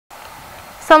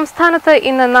സംസ്ഥാനത്ത്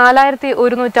ഇന്ന്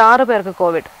 4106 പേർക്ക്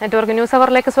കോവിഡ്. നെറ്റ്വർക്ക് ന്യൂസ്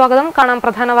അവറിലേക്ക് സ്വാഗതം. കാണാം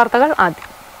പ്രധാന വാർത്തകൾ ആദ്യം.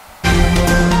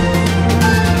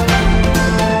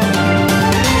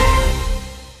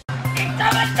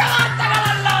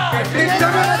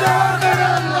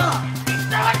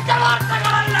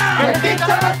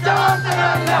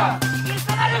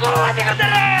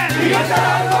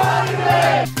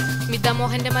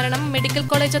 മിതാമോഹന്റെ മരണം മെഡിക്കൽ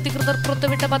കോളേജ് അധികൃതർ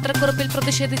പുറത്തുവിട്ട പത്രക്കുറിപ്പിൽ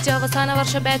പ്രതിഷേധിച്ച് അവസാന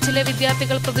വർഷ ബാച്ചിലെ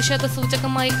വിദ്യാർത്ഥികൾ പ്രതിഷേധ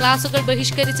സൂചകമായി ക്ലാസുകൾ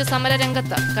ബഹിഷ്കരിച്ച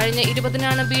സമരരംഗത്ത്. കഴിഞ്ഞ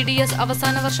 20-നാണ് BDS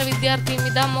അവസാന വർഷ വിദ്യാർത്ഥി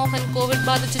മിതാമോഹൻ കോവിഡ്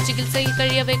ബാധിച്ച് ചികിത്സയിൽ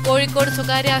കഴിയവെ കോഴിക്കോട്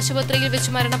സ്വകാര്യ ആശുപത്രിയിൽ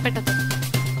വെച്ച് മരണപ്പെട്ടത്.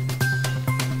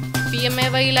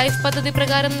 PMAY ലൈഫ് പദ്ധതി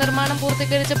പ്രകാരം നിർമ്മാണം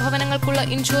പൂർത്തീകരിച്ച ഭവനങ്ങൾക്കുള്ള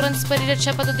ഇൻഷുറൻസ്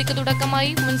പരിരക്ഷാ പദ്ധതിക്ക്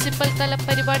തുടക്കമായി. മുനിസിപ്പൽ തല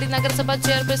പരിപാടി നഗരസഭാ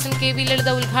ചെയർപേഴ്സൺ KV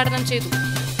ലളിത ഉദ്ഘാടനം ചെയ്തു.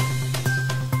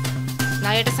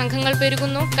 നായാട്ട് സംഘങ്ങൾ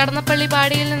പെരുകുന്നു. കടന്നപ്പള്ളി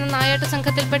പാടിയിൽ നിന്ന് നായാട്ട്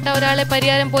സംഘത്തിൽപ്പെട്ട ഒരാളെ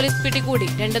പരിയാരം പോലീസ് പിടികൂടി.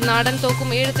 2 നാടൻ തോക്കും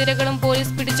 7 തിരകളും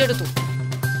പോലീസ് പിടിച്ചെടുത്തു.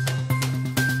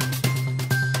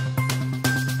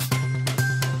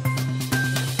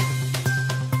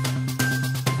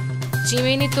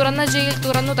 ചീമേനി തുറന്ന ജയിൽ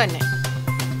തുറന്നു തന്നെ.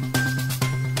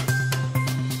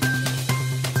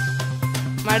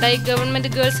 Madayi government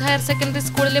girls higher secondary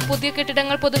സ്കൂളിലെ പുതിയ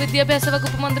കെട്ടിടങ്ങൾ പൊതുവിദ്യാഭ്യാസ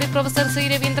വകുപ്പ് മന്ത്രി പ്രൊഫസർ C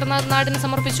രവീന്ദ്രനാഥ് നാടിന്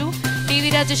സമർപ്പിച്ചു. TV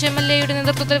രാജേഷ് MLAയുടെ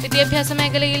നേതൃത്വത്തിൽ വിദ്യാഭ്യാസ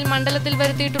മേഖലയിൽ മണ്ഡലത്തിൽ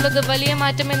വരുത്തിയിട്ടുള്ളത് വലിയ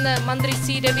മാറ്റമെന്ന് മന്ത്രി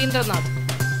C രവീന്ദ്രനാഥ്.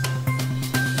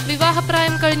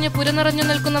 വിവാഹപ്രായം കഴിഞ്ഞ് പുരനിറഞ്ഞു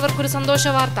നിൽക്കുന്നവർക്കൊരു സന്തോഷ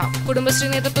വാർത്ത. കുടുംബശ്രീ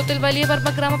നേതൃത്വത്തിൽ വലിയ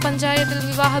പറമ്പ ഗ്രാമപഞ്ചായത്തിൽ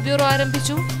വിവാഹ ബ്യൂറോ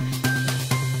ആരംഭിച്ചു.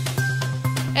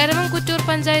 എരവംകുറ്റൂർ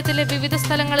പഞ്ചായത്തിലെ വിവിധ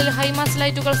സ്ഥലങ്ങളിൽ ഹൈമാസ്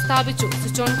ലൈറ്റുകൾ സ്ഥാപിച്ചു.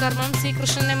 സ്വിച്ച് ഓൺ കർമ്മം C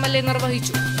കൃഷ്ണൻ MLA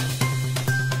നിർവഹിച്ചു.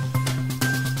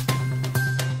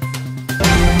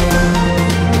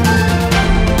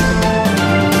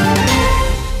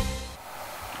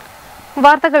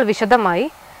 വാർത്തകൾ വിശദമായി.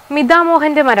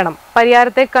 മിതാമോഹന്റെ മരണം.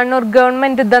 പരിയാരത്തെ കണ്ണൂർ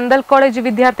ഗവൺമെന്റ് ദന്തൽ കോളേജ്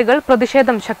വിദ്യാർത്ഥികൾ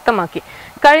പ്രതിഷേധം ശക്തമാക്കി.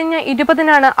 കഴിഞ്ഞ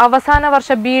 20-നാണ് അവസാന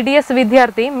വർഷ BDS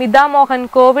വിദ്യാർത്ഥി മിതാമോഹൻ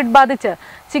കോവിഡ് ബാധിച്ച്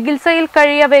ചികിത്സയിൽ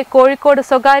കഴിയവെ കോഴിക്കോട്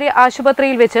സ്വകാര്യ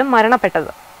ആശുപത്രിയിൽ വെച്ച്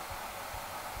മരണപ്പെട്ടത്.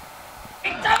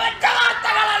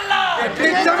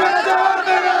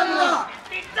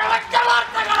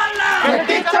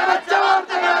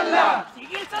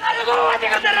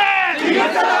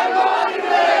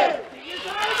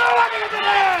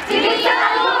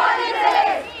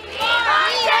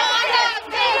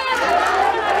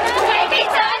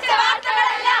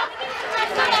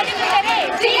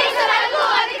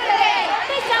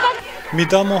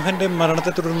 മിതാമോഹന്റെ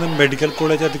മരണത്തെ തുടർന്ന് മെഡിക്കൽ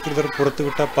കോളേജ് അധികൃതർ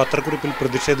പുറത്തുവിട്ട പത്രക്കുറിപ്പിൽ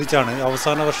പ്രതിഷേധിച്ചാണ്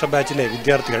അവസാന വർഷ ബാച്ചിലെ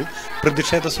വിദ്യാർത്ഥികൾ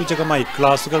പ്രതിഷേധ സൂചകമായി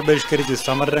ക്ലാസുകൾ ബഹിഷ്കരിച്ച്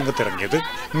സമരരംഗത്തിറങ്ങിയത്.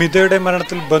 മിതയുടെ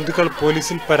മരണത്തിൽ ബന്ധുക്കൾ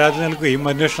പോലീസിൽ പരാതി നൽകുകയും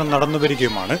അന്വേഷണം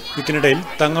നടന്നുവരികയുമാണ്. ഇതിനിടയിൽ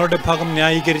തങ്ങളുടെ ഭാഗം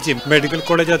ന്യായീകരിച്ച് മെഡിക്കൽ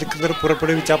കോളേജ് അധികൃതർ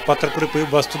പുറപ്പെടുവിച്ച പത്രക്കുറിപ്പ്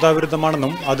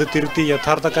വസ്തുതാവിരുദ്ധമാണെന്നും അത് തിരുത്തി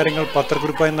യഥാർത്ഥ കാര്യങ്ങൾ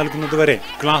പത്രക്കുറിപ്പായി നൽകുന്നതുവരെ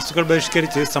ക്ലാസുകൾ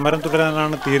ബഹിഷ്കരിച്ച് സമരം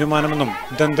തുടരാനാണ് തീരുമാനമെന്നും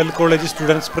ദന്തൽ കോളേജ്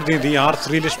സ്റ്റുഡൻസ് പ്രതിനിധി R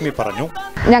ശ്രീലക്ഷ്മി പറഞ്ഞു.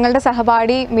 ഞങ്ങളുടെ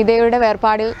സഹപാഠി മിതയുടെ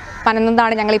വേർപാടിൽ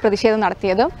പനന്നതാണ് ഞങ്ങൾ ഈ പ്രതിഷേധം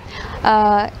നടത്തിയത്.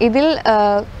 ഇതിൽ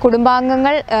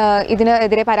കുടുംബാംഗങ്ങൾ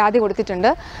ഇതിനെതിരെ പരാതി കൊടുത്തിട്ടുണ്ട്.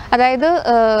 അതായത്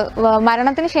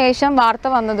മരണത്തിന് ശേഷം വാർത്ത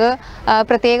വന്നത്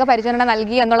പ്രത്യേക പരിചരണം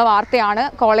നൽകി എന്നുള്ള വാർത്തയാണ്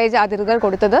കോളേജ് അധികൃതർ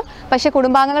കൊടുത്തത്. പക്ഷേ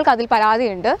കുടുംബാംഗങ്ങൾക്ക് അതിൽ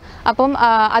പരാതിയുണ്ട്. അപ്പം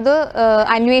അത്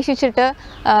അന്വേഷിച്ചിട്ട്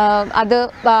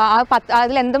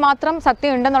അതിൽ എന്തുമാത്രം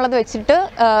സത്യം ഉണ്ടെന്നുള്ളത് വെച്ചിട്ട്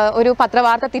ഒരു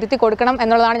പത്രവാർത്ത തിരുത്തി കൊടുക്കണം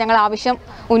എന്നുള്ളതാണ് ഞങ്ങൾ ആവശ്യം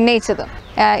ഉന്നയിച്ചത്.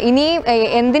 ഇനി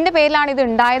എന്തിൻ്റെ പേരിലാണ് ഇത്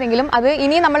ഉണ്ടായതെങ്കിലും അത്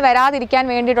ഇനി നമ്മൾ വരാതിരിക്കാൻ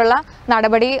വേണ്ടിയിട്ടുള്ള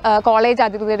നടപടി കോളേജ്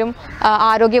അധികൃതരും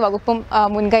ആരോഗ്യ വകുപ്പും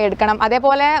മുൻകൈ എടുക്കണം.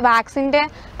 അതേപോലെ വാക്സിൻ്റെ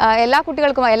എല്ലാ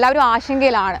കുട്ടികൾക്കും എല്ലാവരും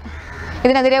ആശങ്കയിലാണ്.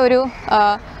 ഇതിനെതിരെ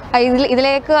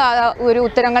ഇതിലേക്ക് ഒരു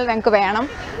ഉത്തരങ്ങൾ ഞങ്ങൾക്ക് വേണം.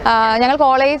 ഞങ്ങൾ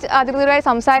കോളേജ് അധികൃതരുമായി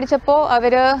സംസാരിച്ചപ്പോൾ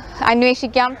അവർ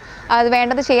അന്വേഷിക്കാം, അത്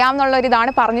വേണ്ടത്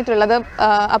ചെയ്യാമെന്നുള്ളൊരിതാണ് പറഞ്ഞിട്ടുള്ളത്.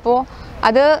 അപ്പോൾ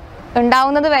അത്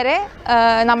ഉണ്ടാവുന്നത് വരെ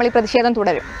നമ്മൾ ഈ പ്രതിഷേധം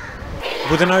തുടരും.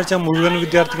 ബുധനാഴ്ച മുഴുവൻ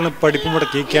വിദ്യാർത്ഥികളും പഠിപ്പ്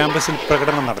മുടക്കി ക്യാമ്പസിൽ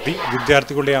പ്രകടനം നടത്തി.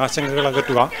 വിദ്യാർത്ഥികളുടെ ആശങ്കകൾ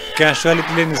അകറ്റുക,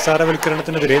 കാഷ്വാലിറ്റിയിലെ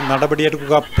നിസ്സാരവൽക്കരണത്തിനെതിരെ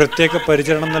നടപടിയെടുക്കുക, പ്രത്യേക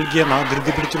പരിചരണം നൽകിയെന്ന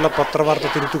ധൃതി പിടിച്ചുള്ള പത്രവാർത്ത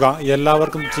തിരുത്തുക,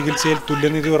 എല്ലാവർക്കും ചികിത്സയിൽ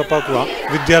തുല്യനീതി ഉറപ്പാക്കുക,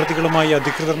 വിദ്യാർത്ഥികളുമായി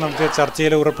അധികൃതർ നടത്തിയ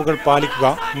ചർച്ചയിലെ ഉറപ്പുകൾ പാലിക്കുക,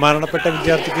 മരണപ്പെട്ട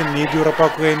വിദ്യാർത്ഥിക്ക് നീതി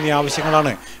ഉറപ്പാക്കുക എന്നീ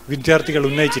ആവശ്യങ്ങളാണ് വിദ്യാർത്ഥികൾ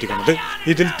ഉന്നയിച്ചിരിക്കുന്നത്.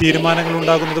 ഇതിൽ തീരുമാനങ്ങൾ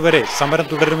ഉണ്ടാകുന്നതുവരെ സമരം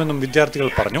തുടരുമെന്നും വിദ്യാർത്ഥികൾ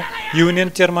പറഞ്ഞു.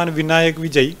 Union chairman Vinayak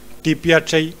Vijay, TP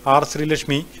Akshay, R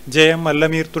Sreelakshmi, JM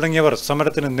അല്ലമീർ തുടങ്ങിയവർ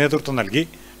സമരത്തിന് നേതൃത്വം നൽകി.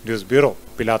 News bureau,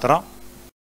 Pilathara.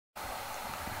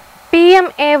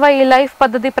 PMAY life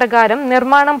പദ്ധതി പ്രകാരം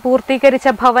നിർമ്മാണം പൂർത്തീകരിച്ച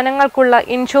ഭവനങ്ങൾക്കുള്ള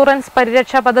ഇൻഷുറൻസ്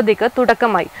പരിരക്ഷാ പദ്ധതിക്ക്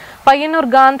തുടക്കമായി. പയ്യന്നൂർ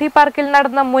ഗാന്ധി പാർക്കിൽ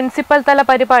നടന്ന മുനിസിപ്പൽ തല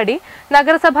പരിപാടി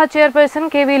നഗരസഭാ ചെയർപേഴ്സൺ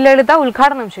KV ലളിത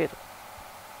ഉദ്ഘാടനം ചെയ്തു.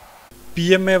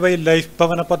 PMAY ലൈഫ്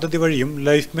ഭവന പദ്ധതി വഴിയും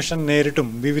ലൈഫ് മിഷൻ നേരിട്ടും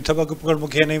വിവിധ വകുപ്പുകൾ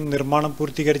മുഖേനയും നിർമ്മാണം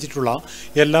പൂർത്തീകരിച്ചിട്ടുള്ള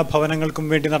എല്ലാ ഭവനങ്ങൾക്കും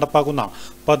വേണ്ടി നടപ്പാക്കുന്ന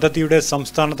പദ്ധതിയുടെ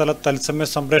സംസ്ഥാനതല തത്സമയ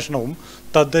സംപ്രേഷണവും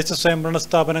തദ്ദേശ സ്വയംഭരണ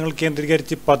സ്ഥാപനങ്ങൾ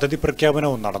കേന്ദ്രീകരിച്ച് പദ്ധതി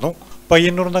പ്രഖ്യാപനവും നടന്നു.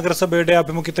 പയ്യന്നൂർ നഗരസഭയുടെ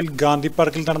ആഭിമുഖ്യത്തിൽ ഗാന്ധി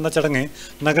പാർക്കിൽ നടന്ന ചടങ്ങ്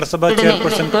നഗരസഭാ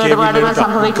ചെയർപേഴ്സൺ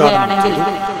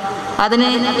അതിന്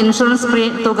ഇൻഷുറൻസ് ഫ്രീ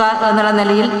തുക എന്നുള്ള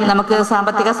നിലയിൽ നമുക്ക്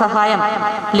സാമ്പത്തിക സഹായം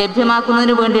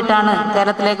ലഭ്യമാക്കുന്നതിന് വേണ്ടിയിട്ടാണ്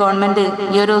കേരളത്തിലെ ഗവൺമെന്റ്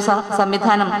ഈ ഒരു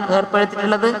സംവിധാനം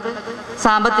ഏർപ്പെടുത്തിയിട്ടുള്ളത്.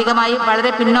 സാമ്പത്തികമായി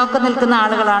വളരെ പിന്നോക്കം നിൽക്കുന്ന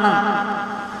ആളുകളാണ്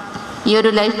ഈ ഒരു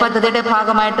ലൈഫ് പദ്ധതിയുടെ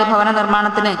ഭാഗമായിട്ട് ഭവന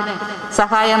നിർമ്മാണത്തിന്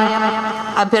സഹായം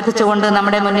അഭ്യർത്ഥിച്ചുകൊണ്ട്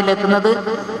നമ്മുടെ മുന്നിൽ എത്തുന്നത്.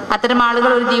 അത്തരം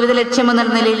ആളുകൾ ഒരു ജീവിത ലക്ഷ്യം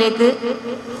എന്നുള്ള നിലയിലേക്ക്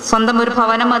സ്വന്തം ഒരു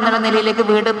ഭവനം എന്നുള്ള നിലയിലേക്ക്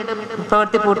വീട്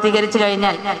പ്രവൃത്തി പൂർത്തീകരിച്ചു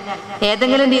കഴിഞ്ഞാൽ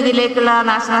ഏതെങ്കിലും രീതിയിലേക്കുള്ള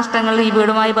നാശനഷ്ടങ്ങൾ ഈ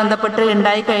വീടുമായി ബന്ധപ്പെട്ട്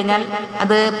ഉണ്ടായിക്കഴിഞ്ഞാൽ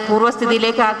അത്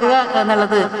പൂർവ്വസ്ഥിതിയിലേക്ക് ആക്കുക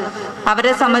എന്നുള്ളത്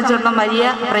അവരെ സംബന്ധിച്ചിടത്തോളം വലിയ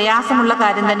പ്രയാസമുള്ള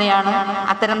കാര്യം തന്നെയാണ്.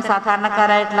 അത്തരം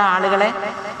സാധാരണക്കാരായിട്ടുള്ള ആളുകളെ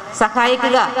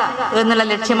സഹായിക്കുക എന്നുള്ള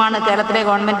ലക്ഷ്യമാണ് കേരളത്തിലെ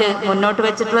ഗവൺമെന്റ് മുന്നോട്ട്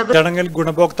വെച്ചിട്ടുള്ളത്. ചടങ്ങിൽ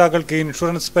ഗുണഭോക്താക്കൾക്ക്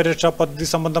ഇൻഷുറൻസ് പരിരക്ഷാ പദ്ധതി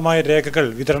സംബന്ധമായ രേഖകൾ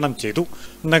വിതരണം ചെയ്തു.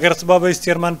 നഗരസഭാ വൈസ്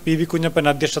ചെയർമാൻ PV കുഞ്ഞപ്പൻ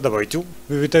അധ്യക്ഷത വഹിച്ചു.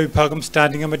 വിവിധ വിഭാഗം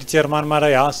standing committee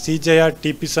ചെയർമാൻമാരായ C Jaya,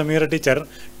 TP Sameera teacher,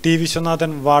 T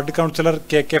Viswanathan, ward councillor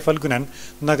KK Phalgunan,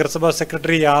 നഗരസഭാ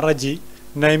സെക്രട്ടറി R അജി,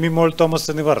 നൈമി മോൾ തോമസ്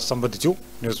എന്നിവർ സംബന്ധിച്ചു.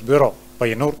 News bureau,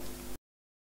 Payyanur.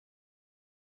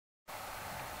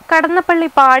 കടന്നപ്പള്ളി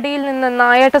പാടിയിൽ നിന്ന്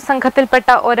നായാട്ട്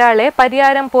സംഘത്തിൽപ്പെട്ട ഒരാളെ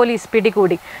പരിയാരം പോലീസ്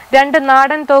പിടികൂടി. 2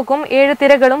 നാടൻ തോക്കും 7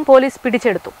 തിരകളും പോലീസ്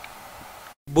പിടിച്ചെടുത്തു.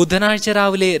 ബുധനാഴ്ച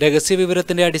രാവിലെ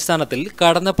രഹസ്യവിവരത്തിന്റെ അടിസ്ഥാനത്തിൽ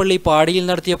കടന്നപ്പള്ളി പാടിയിൽ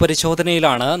നടത്തിയ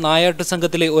പരിശോധനയിലാണ് നായാട്ട്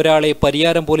സംഘത്തിലെ ഒരാളെ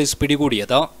പരിയാരം പോലീസ്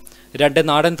പിടികൂടിയത്. 2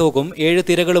 നാടൻ തോക്കും 7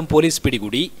 തിരകളും പോലീസ്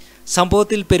പിടികൂടി.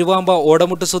 സംഭവത്തിൽ പെരുവാമ്പ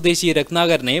ഓടമുട്ട് സ്വദേശി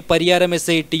രത്നാകരനെ പരിയാരം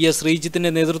SI TS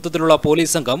ശ്രീജിത്തിന്റെ നേതൃത്വത്തിലുള്ള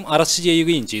പോലീസ് സംഘം അറസ്റ്റ്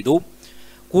ചെയ്യുകയും ചെയ്തു.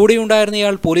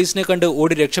 കൂടെയുണ്ടായിരുന്നയാൾ പോലീസിനെ കണ്ട്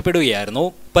ഓടി രക്ഷപ്പെടുകയായിരുന്നു.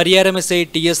 Pariyaram SI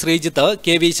TS Sreejith,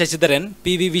 KV Sasidharan,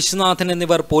 PV Viswanathan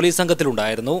എന്നിവർ പോലീസ്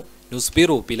സംഘത്തിലുണ്ടായിരുന്നു. ന്യൂസ്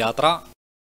ബ്യൂറോ, പിലാത്ര.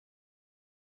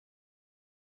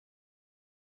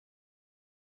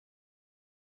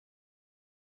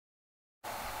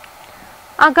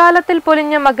 അകാലത്തിൽ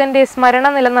പൊലിഞ്ഞ മകന്റെ സ്മരണ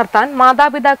നിലനിർത്താൻ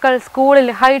മാതാപിതാക്കൾ സ്കൂളിൽ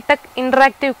ഹൈടെക്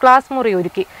ഇന്ററാക്റ്റീവ് ക്ലാസ് മുറി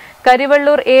ഒരുക്കി.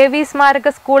 കരിവള്ളൂർ AV സ്മാരക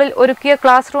സ്കൂളിൽ ഒരുക്കിയ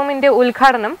ക്ലാസ് റൂമിന്റെ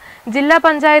ഉദ്ഘാടനം ജില്ലാ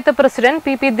പഞ്ചായത്ത് പ്രസിഡന്റ്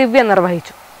PP ദിവ്യ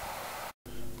നിർവഹിച്ചു.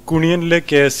 കുണിയനിലെ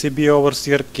KSCB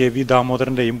ഓവർസിയർ KV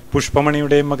ദാമോദരന്റെയും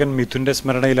പുഷ്പമണിയുടെയും മകൻ മിഥുന്റെ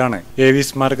സ്മരണയിലാണ് AV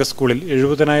സ്മാരക സ്കൂളിൽ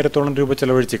 70,000-ഓളം രൂപ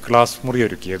ചെലവഴിച്ച് ക്ലാസ് മുറി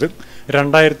ഒരുക്കിയത്.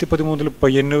 2013-ൽ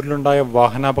പയ്യന്നൂരിലുണ്ടായ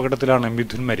വാഹനാപകടത്തിലാണ്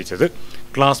മിഥുൻ മരിച്ചത്.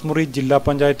 ക്ലാസ് മുറി ജില്ലാ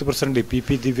പഞ്ചായത്ത് പ്രസിഡന്റ്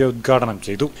PP ദിവ്യ ഉദ്ഘാടനം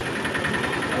ചെയ്തു.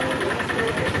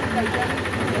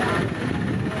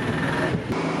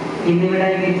 ഇന്നിവിടെ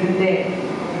മിഥുന്റെ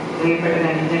പ്രിയപ്പെട്ട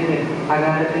അനുജന്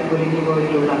അകാലത്തിൽ പൊലിഞ്ഞു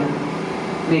പോയിട്ടുള്ള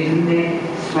മിഥുന്റെ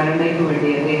സ്മരണയ്ക്ക് വേണ്ടി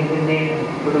അദ്ദേഹത്തിന്റെ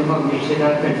കുടുംബം,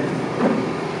 രക്ഷിതാക്കൾ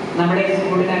നമ്മുടെ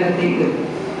സ്കൂളിനകത്തേക്ക്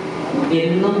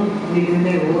എന്നും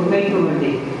മിഥുന്റെ ഓർമ്മയ്ക്ക്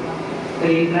വേണ്ടി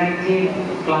ഒരു ഇന്ററാക്റ്റീവ്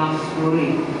ക്ലാസ് മുറി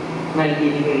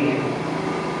നൽകിയിരിക്കുകയാണ്.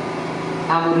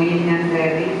 ആ മുറിയിൽ ഞാൻ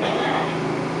കയറി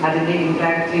അതിന്റെ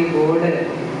ഇന്ററാക്റ്റീവ് ബോർഡ്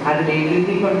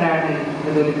അതിലെഴുതിക്കൊണ്ടാണ്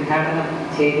ഇത് ഉദ്ഘാടനം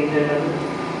ചെയ്തിട്ടുള്ളത്.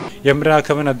 M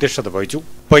രാഘവൻ അധ്യക്ഷത വഹിച്ചു.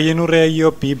 Payyanur AIO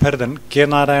P Bharathan, K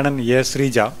Narayanan, A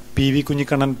Sreeja, PV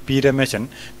Kunhikannan, P Rameshan,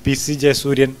 PC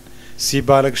Jayasuryan, C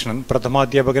Balakrishnan,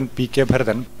 പ്രഥമാധ്യാപകൻ PK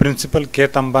Bharathan, principal K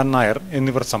Thampan Nair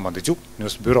എന്നിവർ സംബന്ധിച്ചു.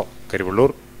 News bureau,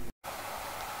 Karivellur.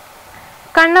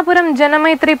 കണ്ണപുരം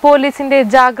ജനമൈത്രി പോലീസിന്റെ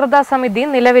ജാഗ്രതാ സമിതി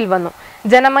നിലവിൽ വന്നു.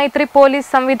 ജനമൈത്രി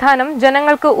പോലീസ് സംവിധാനം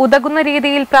ജനങ്ങൾക്ക് ഉതകുന്ന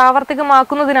രീതിയിൽ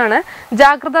പ്രാവർത്തികമാക്കുന്നതിനാണ്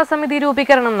ജാഗ്രതാ സമിതി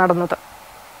രൂപീകരണം നടന്നത്.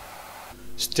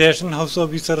 സ്റ്റേഷൻ ഹൌസ്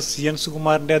ഓഫീസർ CN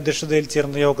സുകുമാരന്റെ അധ്യക്ഷതയിൽ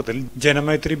ചേർന്ന യോഗത്തിൽ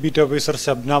Janamaithri beat officer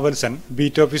Shabna Valsan,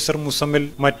 beat officer Muzammil,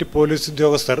 മറ്റ് പോലീസ്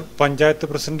ഉദ്യോഗസ്ഥർ, പഞ്ചായത്ത്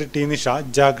പ്രസിഡന്റ് T നിഷ,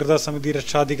 ജാഗ്രതാ സമിതി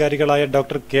രക്ഷാധികാരികളായ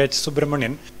doctor KH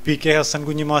Subramanian, PK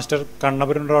Hasankunhi master,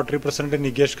 Kannapuram rotary president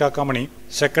Nikesh Kakkamani,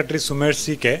 secretary Sumesh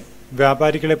CK,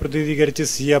 വ്യാപാരികളെ പ്രതിനിധീകരിച്ച്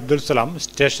C അബ്ദുൽ സലാം,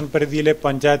 സ്റ്റേഷൻ പരിധിയിലെ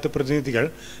പഞ്ചായത്ത് പ്രതിനിധികൾ,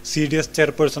 CDS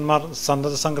ചെയർപേഴ്സൺമാർ,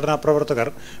 സന്നദ്ധ സംഘടനാ പ്രവർത്തകർ,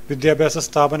 വിദ്യാഭ്യാസ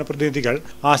സ്ഥാപന പ്രതിനിധികൾ,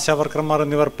 ആശാവർക്കർമാർ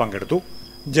എന്നിവർ പങ്കെടുത്തു.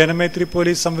 ജനമൈത്രി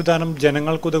പോലീസ് സംവിധാനം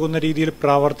ജനങ്ങൾക്കുതകുന്ന രീതിയിൽ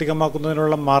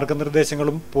പ്രാവർത്തികമാക്കുന്നതിനുള്ള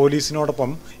മാർഗനിർദ്ദേശങ്ങളും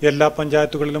പോലീസിനോടൊപ്പം എല്ലാ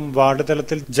പഞ്ചായത്തുകളിലും വാർഡ്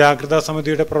തലത്തിൽ ജാഗ്രതാ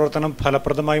സമിതിയുടെ പ്രവർത്തനം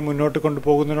ഫലപ്രദമായി മുന്നോട്ട്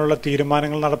കൊണ്ടുപോകുന്നതിനുള്ള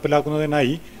തീരുമാനങ്ങൾ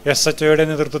നടപ്പിലാക്കുന്നതിനായി SHOയുടെ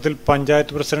നേതൃത്വത്തിൽ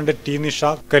panchayat president T Nisha,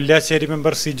 Kalliasseri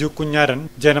member Siju കുഞ്ഞാരൻ,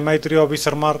 Janamaithri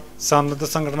ഓഫീസർമാർ,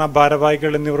 സന്നദ്ധ സംഘടനാ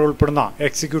ഭാരവാഹികൾ എന്നിവർ ഉൾപ്പെടുന്ന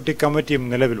എക്സിക്യൂട്ടീവ് കമ്മിറ്റിയും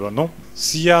നിലവിൽ വന്നു.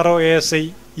 CRO ASI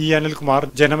E Anilkumar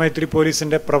Janamaithri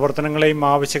പോലീസിന്റെ പ്രവർത്തനങ്ങളെയും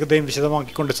ആവശ്യകതയും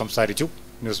വിശദമാക്കിക്കൊണ്ട് സംസാരിച്ചു.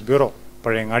 News bureau,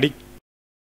 Pazhayangadi.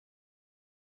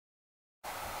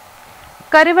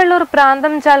 കരിവെള്ളൂർ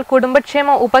പ്രാന്തംചാൽ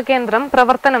കുടുംബക്ഷേമ ഉപകേന്ദ്രം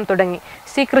പ്രവർത്തനം തുടങ്ങി.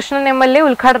 സി കൃഷ്ണൻ MLA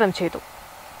ഉദ്ഘാടനം ചെയ്തു.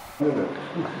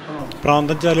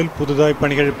 പ്രാന്തംചാലിൽ പുതുതായി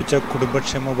പണി കഴിപ്പിച്ച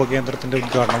കുടുംബക്ഷേമ ഉപകേന്ദ്രത്തിന്റെ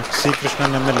ഉദ്ഘാടനം സി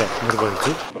കൃഷ്ണൻ MLA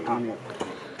നിർവഹിച്ചു.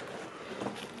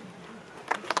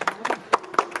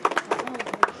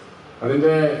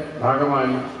 അതിന്റെ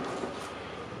ഭാഗമായി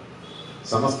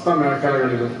സമസ്ത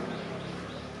മേഖലകളിലും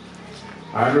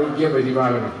ആരോഗ്യ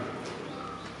പരിപാലനം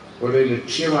ഒരു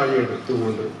ലക്ഷ്യമായി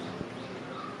എടുത്തുകൊണ്ട്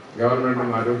ഗവൺമെന്റും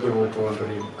ആരോഗ്യ വകുപ്പ്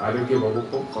മന്ത്രിയും ആരോഗ്യ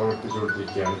വകുപ്പും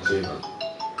പ്രവർത്തിച്ചുകൊണ്ടിരിക്കുകയാണ് ചെയ്യുന്നത്.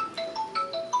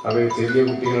 അത് ചെറിയ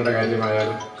കുട്ടികളുടെ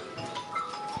കാര്യമായാലും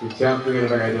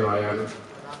വിദ്യാർത്ഥികളുടെ കാര്യമായാലും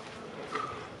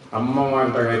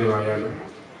അമ്മമാരുടെ കാര്യമായാലും.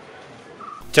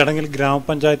 ചടങ്ങിൽ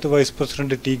ഗ്രാമപഞ്ചായത്ത് വൈസ്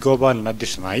പ്രസിഡന്റ് ടി ഗോപാലൻ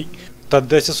അധ്യക്ഷനായി.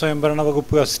 തദ്ദേശ സ്വയംഭരണ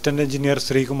വകുപ്പ് അസിസ്റ്റന്റ് എഞ്ചിനീയർ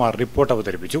ശ്രീകുമാർ റിപ്പോർട്ട്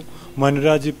അവതരിപ്പിച്ചു.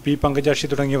 മനുരാജ്, പി പങ്കജാക്ഷി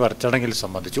തുടങ്ങിയവർ ചടങ്ങിൽ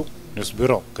സംബന്ധിച്ചു. News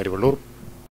bureau, Karivellur.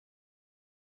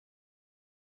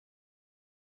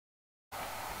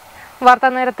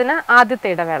 വാർത്താനേരത്തിന് ആദ്യത്തെ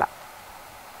ഇടവേള.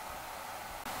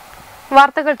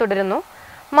 വാർത്തകൾ തുടരുന്നു.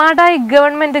 Madayi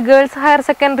government girls higher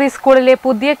secondary സ്കൂളിലെ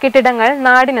പുതിയ കെട്ടിടങ്ങൾ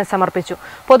നാടിന് സമർപ്പിച്ചു.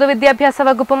 പൊതുവിദ്യാഭ്യാസ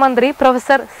വകുപ്പ് മന്ത്രി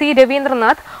പ്രൊഫസർ സി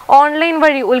രവീന്ദ്രനാഥ് ഓൺലൈൻ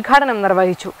വഴി ഉദ്ഘാടനം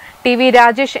നിർവഹിച്ചു. TV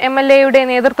രാജേഷ് MLAയുടെ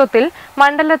നേതൃത്വത്തിൽ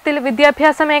മണ്ഡലത്തിൽ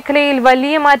വിദ്യാഭ്യാസ മേഖലയിൽ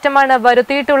വലിയ മാറ്റമാണ്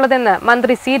വരുത്തിയിട്ടുള്ളതെന്ന്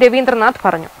മന്ത്രി സി രവീന്ദ്രനാഥ്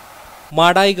പറഞ്ഞു.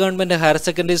 മാടായി ഗവൺമെന്റ് ഹയർ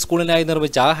സെക്കൻഡറി സ്കൂളിനായി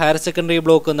നിർമ്മിച്ച ഹയർ സെക്കൻഡറി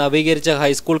ബ്ലോക്ക്, നവീകരിച്ച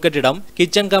ഹൈസ്കൂൾ കെട്ടിടം,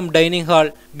 kitchen come dining hall,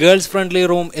 girls friendly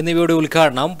room എന്നിവയുടെ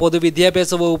ഉദ്ഘാടനം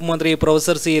പൊതുവിദ്യാഭ്യാസ വകുപ്പ് മന്ത്രി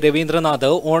പ്രൊഫസർ സി രവീന്ദ്രനാഥ്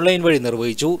ഓൺലൈൻ വഴി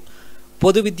നിർവഹിച്ചു.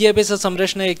 പൊതുവിദ്യാഭ്യാസ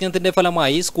സംരക്ഷണ യജ്ഞത്തിന്റെ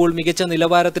ഫലമായി സ്കൂൾ മികച്ച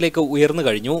നിലവാരത്തിലേക്ക് ഉയർന്നു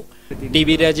കഴിഞ്ഞു. TV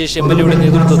രാജേഷ് MLAയുടെ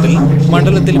നേതൃത്വത്തിൽ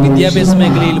മണ്ഡലത്തിൽ വിദ്യാഭ്യാസ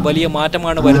മേഖലയിൽ വലിയ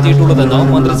മാറ്റമാണ് വരുത്തിയിട്ടുള്ളതെന്ന്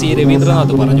മന്ത്രി സി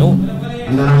രവീന്ദ്രനാഥ് പറഞ്ഞു.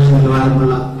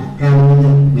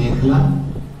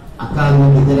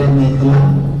 അക്കാദമിക് ഇതര മേഖല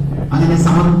അങ്ങനെ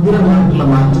സമഗ്രമായിട്ടുള്ള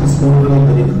മാറ്റം സ്കൂളുകളിൽ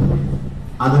വരുന്നു.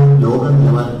 അത് ലോക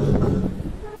നിലവാരത്തിലെത്തുന്നു.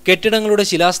 കെട്ടിടങ്ങളുടെ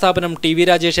ശിലാസ്ഥാപനം TV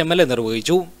രാജേഷ് MLA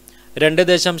നിർവഹിച്ചു.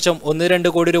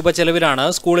 2.12 കോടി രൂപ ചെലവിലാണ്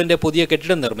സ്കൂളിന്റെ പുതിയ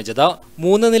കെട്ടിടം നിർമ്മിച്ചത്.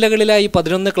 3 നിലകളിലായി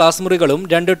 11 ക്ലാസ് മുറികളും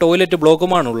 2 ടോയ്ലറ്റ്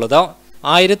ബ്ലോക്കുമാണുള്ളത്.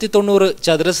 1090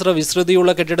 ചതുരശ്ര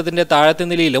വിസ്തൃതിയുള്ള കെട്ടിടത്തിന്റെ താഴത്തെ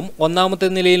നിലയിലും ഒന്നാമത്തെ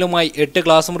നിലയിലുമായി 8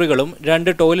 ക്ലാസ് മുറികളും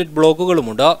 2 ടോയ്ലറ്റ്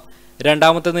ബ്ലോക്കുകളുമുണ്ട്.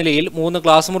 രണ്ടാമത്തെ നിലയിൽ 3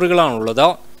 ക്ലാസ് മുറികളാണുള്ളത്.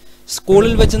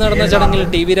 സ്കൂളിൽ വെച്ച് നടന്ന ചടങ്ങിൽ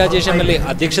TV രാജേഷ് MLA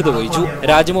അധ്യക്ഷത വഹിച്ചു.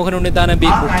 രാജ്മോഹൻ ഉണ്ണിത്താൻ MP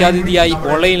മുഖ്യാതിഥിയായി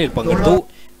ഓൺലൈനിൽ പങ്കെടുത്തു.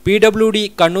 PWD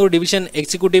Kannur division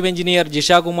executive engineer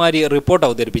Jishakumari report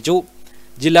അവതരിപ്പിച്ചു.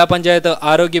 ജില്ലാ പഞ്ചായത്ത്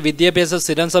ആരോഗ്യ വിദ്യാഭ്യാസ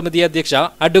സ്ഥിരം സമിതി അധ്യക്ഷ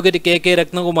അഡ്വക്കേറ്റ് KK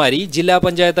രത്നകുമാരി, ജില്ലാ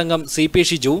പഞ്ചായത്ത് അംഗം CP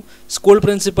Shiju, school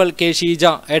principal K Sheeja,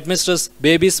 headmistress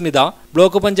baby Smitha,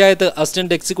 block panchayat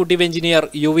assistant executive engineer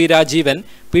UV Rajeevan,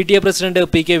 PTA president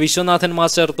PK Viswanathan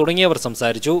master തുടങ്ങിയവർ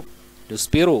സംസാരിച്ചു.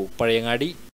 News bureau,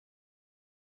 Pazhayangadi.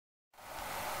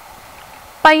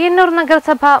 പയ്യന്നൂർ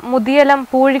നഗരസഭ മുതിയലം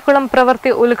പൂഴിക്കുളം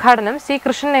പ്രവൃത്തി ഉദ്ഘാടനം സി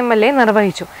കൃഷ്ണൻ MLA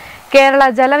നിർവഹിച്ചു. കേരള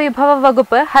ജലവിഭവ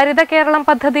വകുപ്പ് ഹരിത കേരളം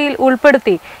പദ്ധതിയിൽ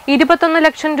ഉൾപ്പെടുത്തി 21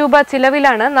 ലക്ഷം രൂപ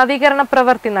ചിലവിലാണ് നവീകരണ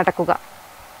പ്രവൃത്തി നടക്കുക.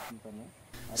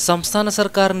 സംസ്ഥാന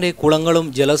സർക്കാരിന്റെ കുളങ്ങളും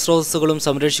ജലസ്രോതസ്സുകളും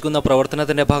സംരക്ഷിക്കുന്ന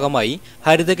പ്രവർത്തനത്തിന്റെ ഭാഗമായി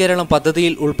ഹരിത കേരളം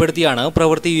പദ്ധതിയിൽ ഉൾപ്പെടുത്തിയാണ്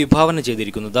പ്രവൃത്തി വിഭാവനം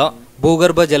ചെയ്തിരിക്കുന്നത്.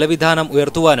 ഭൂഗർഭ ജലവിധാനം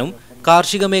ഉയർത്തുവാനും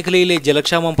കാർഷിക മേഖലയിലെ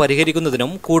ജലക്ഷാമം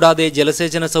പരിഹരിക്കുന്നതിനും കൂടാതെ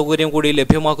ജലസേചന സൗകര്യം കൂടി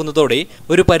ലഭ്യമാക്കുന്നതോടെ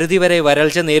ഒരു പരിധിവരെ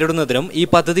വരൾച്ച നേരിടുന്നതിനും ഈ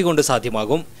പദ്ധതി കൊണ്ട്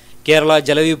സാധ്യമാകും. കേരള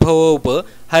ജലവിഭവ വകുപ്പ്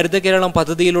ഹരിത കേരളം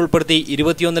പദ്ധതിയിൽ ഉൾപ്പെടുത്തി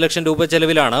 21 ലക്ഷം രൂപ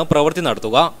ചെലവിലാണ് പ്രവൃത്തി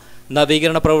നടത്തുക.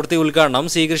 നവീകരണ പ്രവൃത്തി ഉദ്ഘാടനം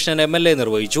സി കൃഷ്ണൻ MLA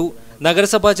നിർവഹിച്ചു.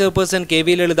 നഗരസഭാ ചെയർപേഴ്സൺ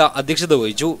KV ലളിത അധ്യക്ഷത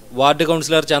വഹിച്ചു. Ward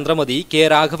councillor Chandramathi, K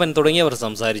Raghavan തുടങ്ങിയവർ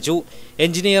സംസാരിച്ചു.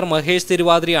 എഞ്ചിനീയർ മഹേഷ്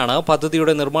തിരുവാതിരിയാണ്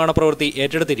പദ്ധതിയുടെ നിർമ്മാണ പ്രവൃത്തി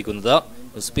ഏറ്റെടുത്തിരിക്കുന്നത്.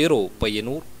 News bureau,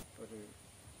 Payyanur.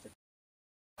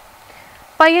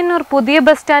 പയ്യന്നൂർ പുതിയ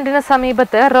ബസ് സ്റ്റാൻഡിന്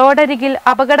സമീപത്ത് റോഡരികിൽ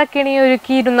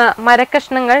അപകടക്കെണിയൊരുക്കിയിരുന്ന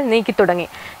മരക്കഷ്ണങ്ങൾ നീക്കി തുടങ്ങി.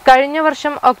 കഴിഞ്ഞ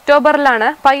വർഷം ഒക്ടോബറിലാണ്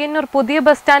പയ്യന്നൂർ പുതിയ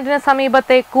ബസ് സ്റ്റാൻഡിന്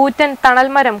സമീപത്തെ കൂറ്റൻ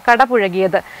തണൽമരം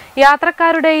കടപുഴകിയത്.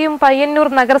 യാത്രക്കാരുടെയും പയ്യന്നൂർ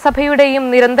നഗരസഭയുടെയും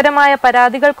നിരന്തരമായ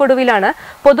പരാതികൾക്കൊടുവിലാണ്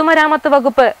പൊതുമരാമത്ത്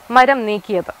വകുപ്പ് മരം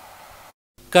നീക്കിയത്.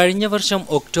 കഴിഞ്ഞ വർഷം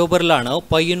ഒക്ടോബറിലാണ്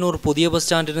പയ്യന്നൂർ പുതിയ ബസ്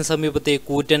സ്റ്റാൻഡിന് സമീപത്തെ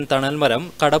കൂറ്റൻ തണൽമരം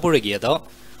കടപുഴകിയത്.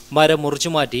 മരം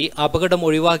മുറിച്ചുമാറ്റി അപകടം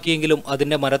ഒഴിവാക്കിയെങ്കിലും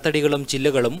അതിന്റെ മരത്തടികളും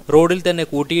ചില്ലകളും റോഡിൽ തന്നെ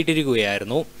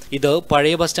കൂട്ടിയിട്ടിരിക്കുകയായിരുന്നു. ഇത്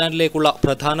പഴയ ബസ് സ്റ്റാൻഡിലേക്കുള്ള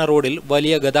പ്രധാന റോഡിൽ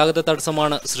വലിയ ഗതാഗത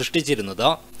തടസ്സമാണ് സൃഷ്ടിച്ചിരുന്നത്.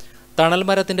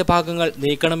 തണൽമരത്തിന്റെ ഭാഗങ്ങൾ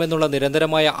നീക്കണമെന്നുള്ള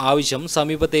നിരന്തരമായ ആവശ്യം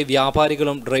സമീപത്തെ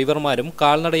വ്യാപാരികളും ഡ്രൈവർമാരും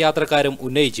കാൽനട യാത്രക്കാരും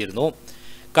ഉന്നയിച്ചിരുന്നു.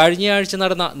 കഴിഞ്ഞയാഴ്ച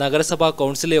നടന്ന നഗരസഭാ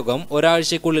കൌൺസിൽ യോഗം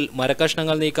ഒരാഴ്ചയ്ക്കുള്ളിൽ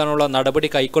മരക്കഷ്ണങ്ങൾ നീക്കാനുള്ള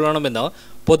നടപടി കൈക്കൊള്ളണമെന്ന്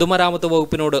പൊതുമരാമത്ത്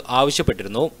വകുപ്പിനോട്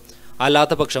ആവശ്യപ്പെട്ടിരുന്നു.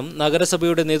 അല്ലാത്തപക്ഷം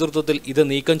നഗരസഭയുടെ നേതൃത്വത്തിൽ ഇത്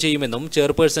നീക്കം ചെയ്യുമെന്നും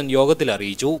ചെയർപേഴ്സൺ യോഗത്തിൽ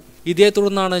അറിയിച്ചു. ഇതേ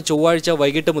തുടർന്നാണ് ചൊവ്വാഴ്ച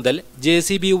വൈകിട്ട് മുതൽ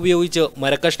JCB ഉപയോഗിച്ച്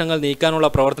മരക്കഷ്ണങ്ങൾ നീക്കാനുള്ള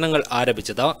പ്രവർത്തനങ്ങൾ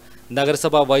ആരംഭിച്ചത്.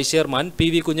 നഗരസഭാ വൈസ് ചെയർമാൻ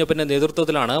PV കുഞ്ഞപ്പന്റെ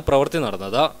നേതൃത്വത്തിലാണ് പ്രവൃത്തി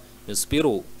നടന്നത്. News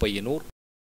bureau, Payyanur.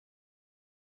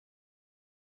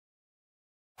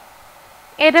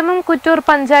 എരമംകുറ്റൂർ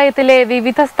പഞ്ചായത്തിലെ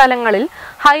വിവിധ സ്ഥലങ്ങളിൽ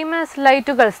ഹൈമാസ്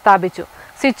ലൈറ്റുകൾ സ്ഥാപിച്ചു.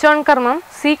 സ്വിച്ച് ഓൺ കർമ്മം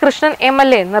C. കൃഷ്ണൻ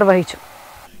MLA നിർവഹിച്ചു.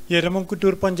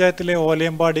 എരമംകുറ്റൂർ പഞ്ചായത്തിലെ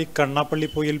ഓലയമ്പാടി,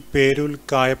 കണ്ണാപ്പള്ളിപ്പൊയിൽ, പേരൂൽ,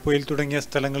 കായപ്പൊയിൽ തുടങ്ങിയ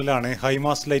സ്ഥലങ്ങളിലാണ്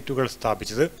ഹൈമാസ് ലൈറ്റുകൾ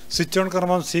സ്ഥാപിച്ചത്. സ്വിച്ച് ഓൺ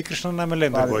കർമ്മം C. കൃഷ്ണൻ MLA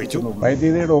നിർവഹിച്ചു.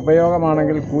 വൈദ്യുതിയുടെ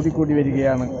ഉപയോഗമാണെങ്കിൽ കൂടിക്കൂടി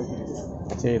വരികയാണ്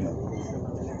ചെയ്യുന്നത്.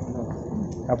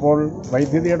 അപ്പോൾ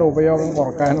വൈദ്യുതിയുടെ ഉപയോഗം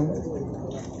കുറക്കാനും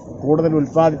കൂടുതൽ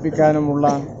ഉൽപ്പാദിപ്പിക്കാനുമുള്ള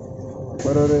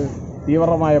ഒരു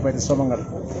തീവ്രമായ പരിശ്രമങ്ങൾ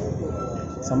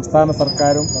സംസ്ഥാന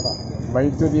സർക്കാരും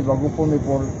വൈദ്യുതി വകുപ്പും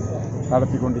ഇപ്പോൾ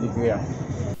നടത്തിക്കൊണ്ടിരിക്കുകയാണ്.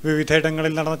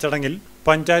 വിവിധയിടങ്ങളിൽ നടന്ന ചടങ്ങിൽ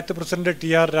പഞ്ചായത്ത് പ്രസിഡന്റ്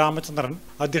TR രാമചന്ദ്രൻ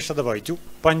അധ്യക്ഷത വഹിച്ചു.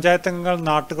 പഞ്ചായത്ത് അംഗങ്ങൾ,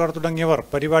 നാട്ടുകാർ തുടങ്ങിയവർ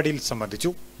പരിപാടിയിൽ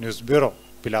സംബന്ധിച്ചു. News bureau,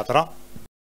 Pilathara.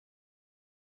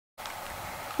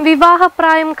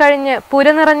 വിവാഹപ്രായം കഴിഞ്ഞ്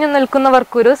പുരനിറഞ്ഞു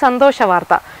നിൽക്കുന്നവർക്കൊരു സന്തോഷ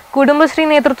വാർത്ത. കുടുംബശ്രീ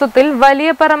നേതൃത്വത്തിൽ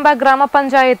വലിയപറമ്പ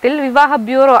ഗ്രാമപഞ്ചായത്തിൽ വിവാഹ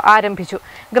ബ്യൂറോ ആരംഭിച്ചു.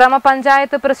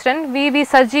 ഗ്രാമപഞ്ചായത്ത് പ്രസിഡന്റ് VV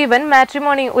സജീവൻ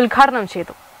മാട്രിമോണി ഉദ്ഘാടനം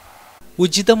ചെയ്തു.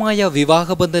 ഉചിതമായ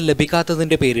വിവാഹബന്ധം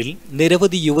ലഭിക്കാത്തതിന്റെ പേരിൽ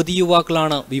നിരവധി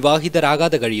യുവതിയുവാക്കളാണ്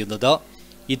വിവാഹിതരാകാതെ കഴിയുന്നത്.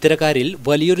 ഇത്തരക്കാരിൽ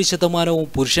വലിയൊരു ശതമാനവും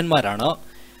പുരുഷന്മാരാണ്.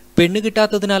 പെണ്ണ്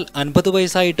കിട്ടാത്തതിനാൽ 50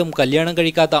 വയസ്സായിട്ടും കല്യാണം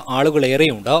കഴിക്കാത്ത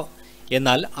ആളുകളേറെയുണ്ട്.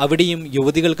 എന്നാൽ അവിടെയും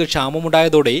യുവതികൾക്ക്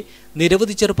ക്ഷാമമുണ്ടായതോടെ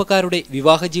നിരവധി ചെറുപ്പക്കാരുടെ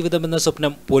വിവാഹ ജീവിതമെന്ന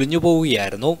സ്വപ്നം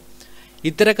പൊലിഞ്ഞുപോവുകയായിരുന്നു.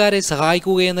 ഇത്തരക്കാരെ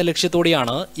സഹായിക്കുകയെന്ന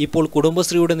ലക്ഷ്യത്തോടെയാണ് ഇപ്പോൾ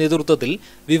കുടുംബശ്രീയുടെ നേതൃത്വത്തിൽ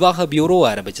വിവാഹ ബ്യൂറോ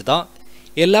ആരംഭിച്ചത്.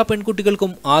 എല്ലാ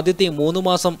പെൺകുട്ടികൾക്കും ആദ്യത്തെ 3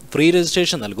 മാസം ഫ്രീ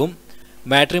രജിസ്ട്രേഷൻ നൽകും.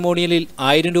 മാട്രിമോണിയലിൽ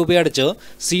 1000 രൂപ അടച്ച്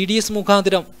CDS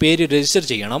മുഖാന്തരം പേര് രജിസ്റ്റർ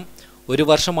ചെയ്യണം. 1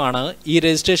 വർഷമാണ് ഈ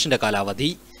രജിസ്ട്രേഷന്റെ കാലാവധി.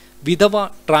 വിധവ,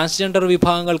 ട്രാൻസ്ജെൻഡർ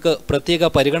വിഭാഗങ്ങൾക്ക് പ്രത്യേക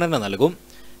പരിഗണന നൽകും.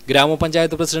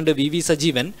 ഗ്രാമപഞ്ചായത്ത് പ്രസിഡന്റ് VV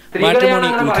സജീവൻ മാട്രിമോണി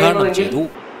ഉദ്ഘാടനം ചെയ്തു.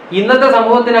 ഇന്നത്തെ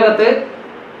സമൂഹത്തിനകത്ത്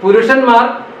പുരുഷന്മാർ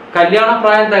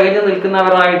കല്യാണപ്രായം തികഞ്ഞു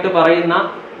നിൽക്കുന്നവരായിട്ട് പറയുന്ന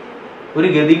ഒരു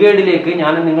ഗതികേടിലേക്ക്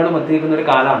ഞാനും നിങ്ങളും എത്തിയിരിക്കുന്ന ഒരു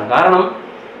കാലമാണ്. കാരണം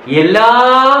എല്ലാ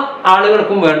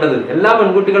ആളുകൾക്കും വേണ്ടത്, എല്ലാ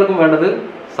പെൺകുട്ടികൾക്കും വേണ്ടത്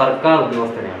സർക്കാർ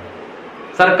ഉദ്യോഗസ്ഥനെയാണ്.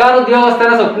 സർക്കാർ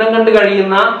ഉദ്യോഗസ്ഥനെ സ്വപ്നം കണ്ട്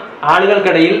കഴിയുന്ന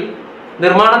ആളുകൾക്കിടയിൽ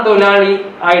നിർമ്മാണ തൊഴിലാളി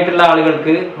ആയിട്ടുള്ള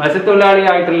ആളുകൾക്ക്, മത്സ്യത്തൊഴിലാളി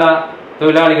ആയിട്ടുള്ള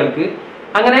തൊഴിലാളികൾക്ക്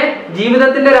അങ്ങനെ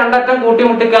ജീവിതത്തിന്റെ രണ്ടറ്റം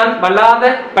കൂട്ടിമുട്ടിക്കാൻ വല്ലാതെ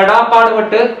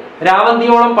പെടാപ്പാടുപെട്ട്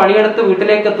രാവന്തിയോളം പണിയെടുത്ത്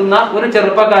വീട്ടിലേക്ക് എത്തുന്ന ഒരു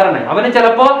ചെറുപ്പക്കാരന് അവന്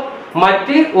ചിലപ്പോ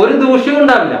മറ്റ് ഒരു ദൂഷ്യവും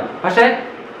ഉണ്ടാവില്ല. പക്ഷെ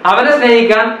അവനെ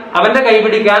സ്നേഹിക്കാൻ, അവന്റെ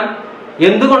കൈപിടിക്കാൻ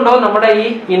എന്തുകൊണ്ടോ നമ്മുടെ ഈ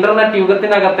ഇന്റർനെറ്റ്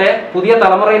യുഗത്തിനകത്തെ പുതിയ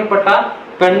തലമുറയിൽപ്പെട്ട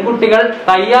പെൺകുട്ടികൾ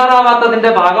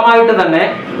തയ്യാറാവാത്തതിന്റെ ഭാഗമായിട്ട് തന്നെ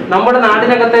നമ്മുടെ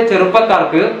നാടിനകത്തെ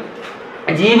ചെറുപ്പക്കാർക്ക്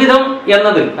ജീവിതം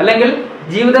എന്നത്, അല്ലെങ്കിൽ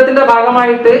ജീവിതത്തിന്റെ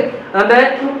ഭാഗമായിട്ട് തന്റെ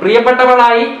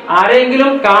പ്രിയപ്പെട്ടവളായി ആരെങ്കിലും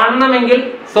കാണണമെങ്കിൽ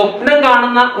സ്വപ്നം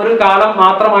കാണുന്ന ഒരു കാലം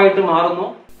മാത്രമായിട്ട് മാറുന്നു.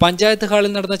 പഞ്ചായത്ത്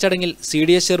ഹാളിൽ നടന്ന ചടങ്ങിൽ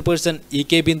CDS ചെയർപേഴ്സൺ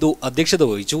EK ബിന്ദു അധ്യക്ഷത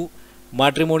വഹിച്ചു.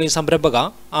 മാട്രിമോണി സംരംഭക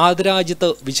ആദരാജിത്ത്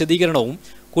വിശദീകരണവും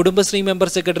Kudumbashree member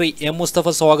secretary M Mustafa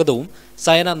സ്വാഗതവും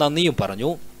സയന നന്ദിയും പറഞ്ഞു.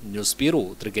 News bureau,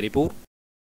 Trikaripur.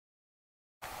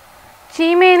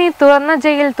 ചീമേനി തുറന്ന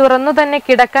ജയിൽ തുറന്നു തന്നെ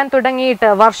കിടക്കാൻ തുടങ്ങിയിട്ട്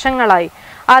വർഷങ്ങളായി.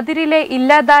 അതിരിലെ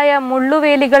ഇല്ലാതായ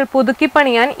മുള്ളുവേലികൾ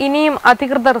പുതുക്കിപ്പണിയാൻ ഇനിയും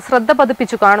അധികൃതർ ശ്രദ്ധ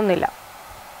പതിപ്പിച്ചു കാണുന്നില്ല.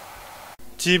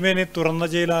 ചീമേനി തുറന്ന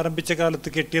ജയിൽ ആരംഭിച്ച കാലത്ത്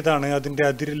കെട്ടിയതാണ് അതിന്റെ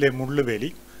അതിരിലെ മുള്ളുവേലി.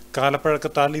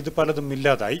 കാലപ്പഴക്കത്താൽ ഇത് പലതും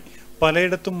ഇല്ലാതായി.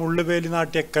 പലയിടത്തും മുള്ളുവേലി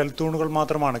നാട്ടിയ കൽത്തൂണുകൾ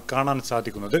മാത്രമാണ് കാണാൻ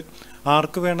സാധിക്കുന്നത്.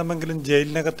 ആർക്കു വേണമെങ്കിലും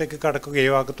ജയിലിനകത്തേക്ക്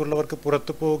കടക്കുകയോ അകത്തുള്ളവർക്ക്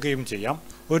പുറത്തു പോവുകയും ചെയ്യാം.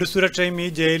 ഒരു സുരക്ഷയും ഈ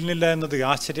ജയിലിനില്ല എന്നത്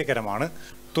ആശ്ചര്യകരമാണ്.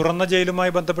 തുറന്ന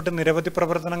ജയിലുമായി ബന്ധപ്പെട്ട് നിരവധി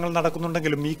പ്രവർത്തനങ്ങൾ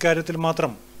നടക്കുന്നുണ്ടെങ്കിലും ഈ കാര്യത്തിൽ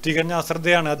മാത്രം തികഞ്ഞ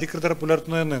അശ്രദ്ധയാണ് അധികൃതർ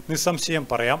പുലർത്തുന്നതെന്ന് നിസ്സംശയം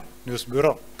പറയാം. News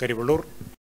bureau, Karivellur.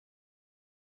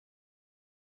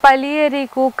 പലിയേരി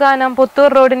കൂക്കാനം പുത്തൂർ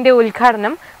റോഡിന്റെ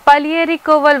ഉദ്ഘാടനം പലിയേരി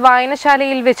കോവൽ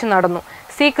വായനശാലയിൽ വെച്ച് നടന്നു.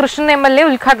 C. കൃഷ്ണൻ MLA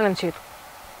ഉദ്ഘാടനം ചെയ്തു.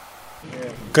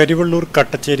 കരിവള്ളൂർ,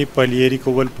 കട്ടച്ചേരി, പലിയേരി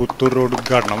കോവൽ പുത്തൂർ റോഡ്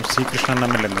ഉദ്ഘാടനം C. കൃഷ്ണൻ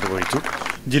MLA നിർവഹിച്ചു.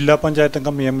 ജില്ലാ പഞ്ചായത്ത്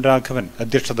അംഗം M. രാഘവൻ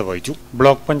അധ്യക്ഷത വഹിച്ചു.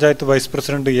 Block panchayat vice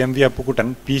president MV Appukuttan,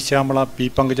 P. Shyamala, P.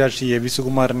 Pankajakshi, A. V.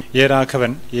 Sukumaran, A.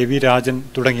 Raghavan, A. V. Rajan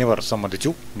തുടങ്ങിയവർ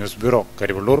സംബന്ധിച്ചു. News bureau,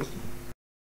 Karivellur.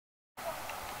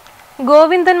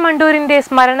 ഗോവിന്ദൻ മണ്ടൂരിന്റെ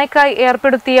സ്മരണയ്ക്കായി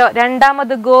ഏർപ്പെടുത്തിയ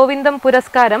 2ാമത് ഗോവിന്ദം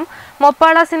പുരസ്കാരം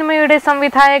മൊപ്പാള സിനിമയുടെ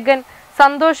സംവിധായകൻ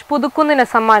സന്തോഷ് പുതുക്കുന്നിന്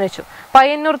സമ്മാനിച്ചു.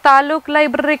 Payyanur taluk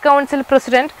library council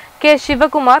president K.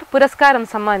 Shivakumar പുരസ്കാരം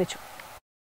സമ്മാനിച്ചു.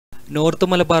 നോർത്ത്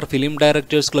മലബാർ ഫിലിം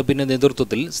ഡയറക്ടേഴ്സ് ക്ലബിന്റെ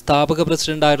നേതൃത്വത്തിൽ സ്ഥാപക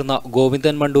പ്രസിഡന്റായിരുന്ന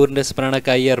ഗോവിന്ദൻ മണ്ടൂരിന്റെ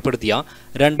സ്മരണയ്ക്കായി ഏർപ്പെടുത്തിയ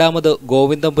രണ്ടാമത്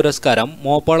ഗോവിന്ദം പുരസ്കാരം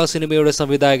മോപ്പാള സിനിമയുടെ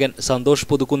സംവിധായകൻ സന്തോഷ്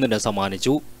പുതുക്കുന്നിന്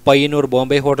സമ്മാനിച്ചു. പയ്യന്നൂർ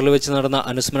ബോംബെ ഹോട്ടലിൽ വെച്ച് നടന്ന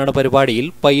അനുസ്മരണ പരിപാടിയിൽ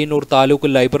Payyanur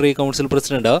taluk library council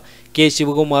president K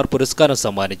Shivakumar പുരസ്കാരം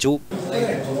സമ്മാനിച്ചു.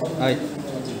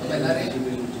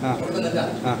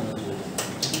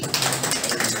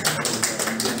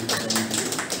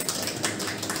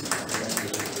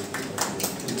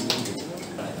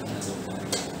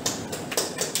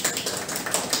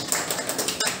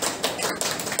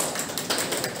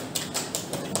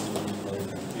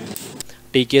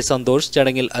 ടി കെ സന്തോഷ്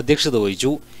ചടങ്ങിൽ അധ്യക്ഷത വഹിച്ചു.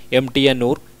 എം ടി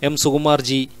അന്നൂർ, എം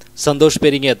സുകുമാർജി, സന്തോഷ്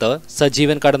പെരിങ്ങേത്ത്,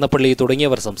 സജീവൻ കടന്നപ്പള്ളി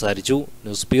തുടങ്ങിയവർ സംസാരിച്ചു.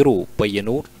 News bureau,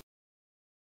 Payyanur.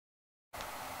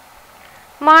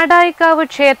 മാടായിക്കാവ്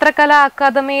ക്ഷേത്രകലാ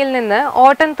അക്കാദമിയിൽ നിന്ന്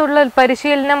ഓട്ടംതുള്ളൽ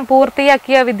പരിശീലനം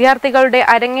പൂർത്തിയാക്കിയ വിദ്യാർത്ഥികളുടെ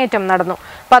അരങ്ങേറ്റം നടന്നു.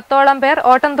 10ഓളം പേർ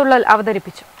ഓട്ടംതുള്ളൽ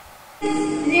അവതരിപ്പിച്ചു.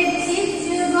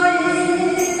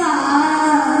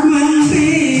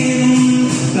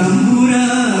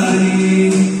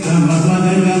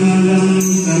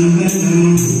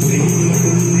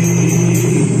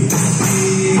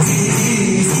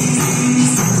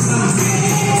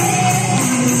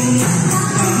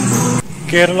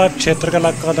 കേരള ക്ഷേത്രകലാ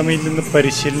അക്കാദമിയിൽ നിന്ന്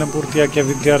പരിശീലനം പൂർത്തിയാക്കിയ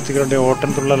വിദ്യാർത്ഥികളുടെ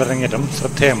ഓട്ടംതുള്ളൽ അരങ്ങേറ്റം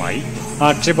ശ്രദ്ധേയമായി.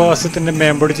 ആക്ഷേപഹാസ്യത്തിന്റെ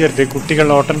മേമ്പൊടി ചേർത്ത് കുട്ടികൾ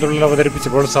ഓട്ടംതുള്ളൽ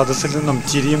അവതരിപ്പിച്ചപ്പോൾ സദസ്സിൽ നിന്നും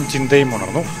ചിരിയും ചിന്തയും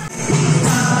ഉണർന്നു.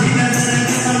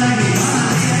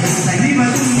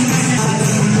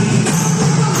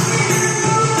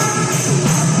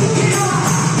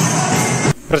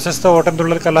 പ്രശസ്ത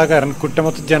ഓട്ടംതുള്ളൽ കലാകാരൻ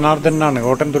കുറ്റമത്ത് ജനാർദ്ദനാണ്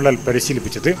ഓട്ടംതുള്ളൽ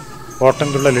പരിശീലിപ്പിച്ചത്.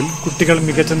 ഓട്ടംതുള്ളലിൽ കുട്ടികൾ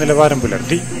മികച്ച നിലവാരം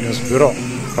പുലർത്തി. News bureau,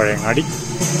 Pazhayangadi.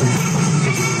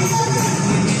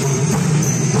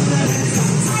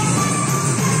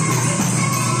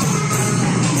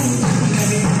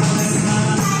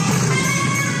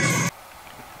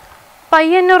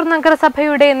 പയ്യന്നൂർ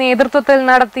നഗരസഭയുടെ നേതൃത്വത്തിൽ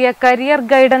നടത്തിയ career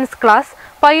guidance class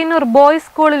Payyanur boys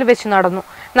സ്കൂളിൽ വെച്ച് നടന്നു.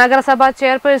 നഗരസഭാ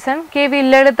ചെയർപേഴ്സൺ കെ വി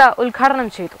ലളിത ഉദ്ഘാടനം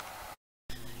ചെയ്തു.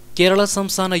 കേരള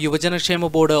സംസ്ഥാന യുവജനക്ഷേമ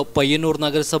ബോർഡ്, പയ്യന്നൂർ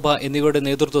നഗരസഭ എന്നിവയുടെ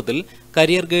നേതൃത്വത്തിൽ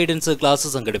കരിയർ ഗൈഡൻസ് ക്ലാസ്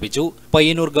സംഘടിപ്പിച്ചു.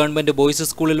 പയ്യന്നൂർ ഗവൺമെന്റ് ബോയ്സ്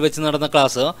സ്കൂളിൽ വെച്ച് നടന്ന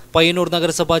ക്ലാസ് പയ്യന്നൂർ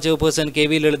നഗരസഭാ ചെയർപേഴ്സൺ കെ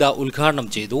വി ലളിത ഉദ്ഘാടനം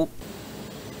ചെയ്തു.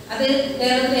 അത്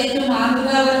കേരളത്തിലെ ഏറ്റവും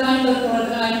മാതൃകാപരമായിട്ടുള്ള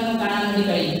പ്രവർത്തനമായിട്ട് കാണാൻ വേണ്ടി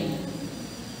കഴിയും.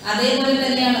 അതേപോലെ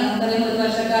തന്നെയാണ് നമുക്കറിയാം, ഒരു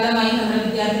വർഷക്കാലമായി നമ്മുടെ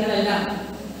വിദ്യാർത്ഥികളെല്ലാം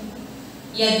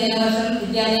ഈ അധ്യയന വർഷം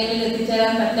വിദ്യാലയങ്ങളിൽ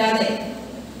എത്തിച്ചേരാൻ പറ്റാതെ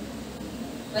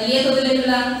വലിയ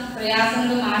തോതിലുള്ള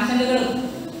പ്രയാസങ്ങളും ആശങ്കകളും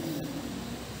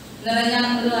നിറഞ്ഞ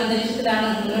ഒരു അന്തരീക്ഷത്തിലാണ്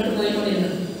മുന്നോട്ട്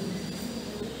പോയിക്കൊണ്ടിരുന്നത്.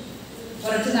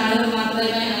 കുറച്ച് നാളുകൾ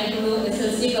മാത്രമേ ആയിട്ടുള്ളൂ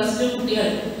SSLC +2 കുട്ടികൾ.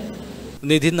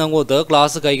 നിധിൻ നങ്ങോത്ത്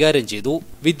ക്ലാസ് കൈകാര്യം ചെയ്തു.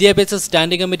 വിദ്യാഭ്യാസ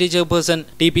standing committee chairperson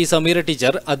T P Sameera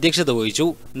teacher അധ്യക്ഷത വഹിച്ചു.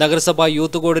 നഗരസഭാ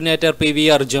യൂത്ത് കോർഡിനേറ്റർ PV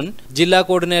അർജുൻ, ജില്ലാ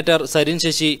coordinator Sarin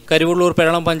Sasi, Karuvallur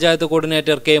Peralam panchayat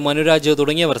coordinator K Manuraj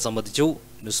തുടങ്ങിയവർ സംബന്ധിച്ചു.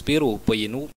 News bureau,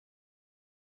 Payyanur.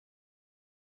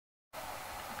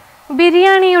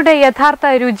 ബിരിയാണിയുടെ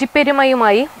യഥാർത്ഥ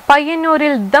രുചിപ്പെരുമയുമായി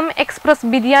പയ്യന്നൂരിൽ ദം എക്സ്പ്രസ്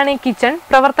ബിരിയാണി കിച്ചൺ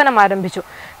പ്രവർത്തനം ആരംഭിച്ചു.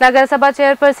 നഗരസഭാ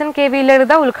ചെയർപേഴ്സൺ കെ വി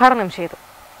ലളിത ഉദ്ഘാടനം ചെയ്തു.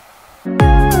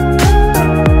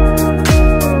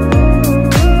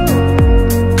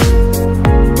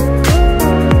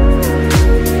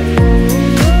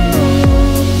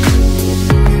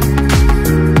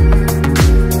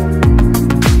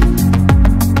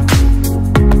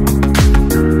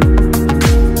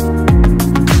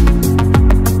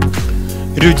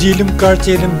 രുചിയിലും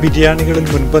കാഴ്ചയിലും ബിരിയാണികളിൽ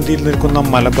മുൻപന്തിയിൽ നിൽക്കുന്ന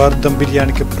മലബാർ ദം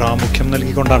ബിരിയാണിക്ക് പ്രാമുഖ്യം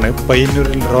നൽകിക്കൊണ്ടാണ്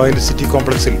പയ്യന്നൂരിൽ റോയൽ സിറ്റി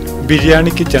കോംപ്ലക്സിൽ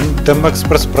ബിരിയാണി കിച്ചൺ ദം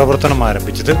എക്സ്പ്രസ് പ്രവർത്തനം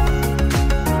ആരംഭിച്ചത്.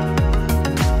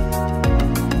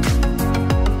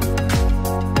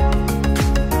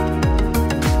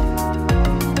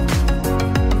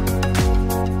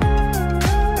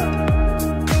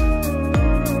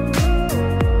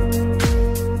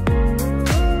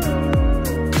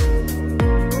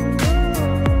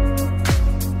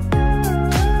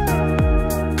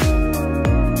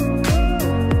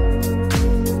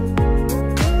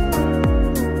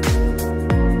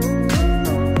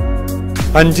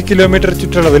 അഞ്ച് കിലോമീറ്റർ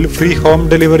ചുറ്റളവിൽ ഫ്രീ ഹോം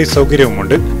ഡെലിവറി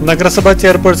സൗകര്യവുമുണ്ട്. നഗരസഭാ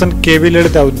ചെയർപേഴ്സൺ കെ വി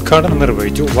ലളിത ഉദ്ഘാടനം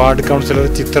നിർവഹിച്ചു. വാർഡ് കൌൺസിലർ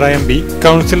ചിത്ര MP,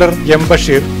 councillor M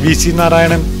Basheer, VC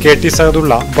Narayanan, KT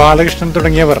Sahadulla, Balakrishnan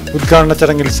തുടങ്ങിയവർ ഉദ്ഘാടന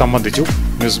ചടങ്ങിൽ സംബന്ധിച്ചു.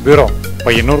 News bureau,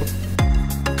 Payyanur.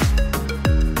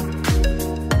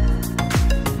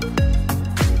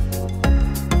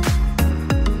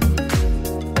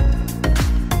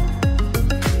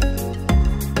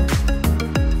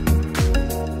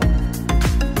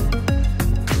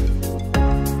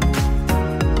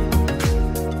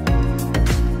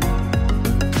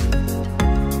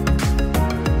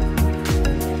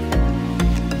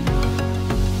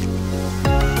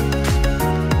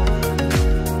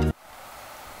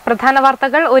 പ്രധാന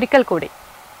വാർത്തകൾ ഒരിക്കൽ കൂടി.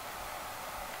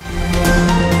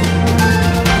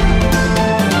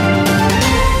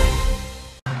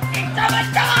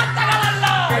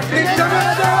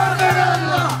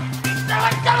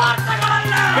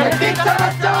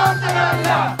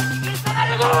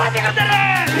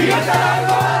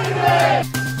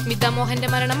 മിത മോഹന്റെ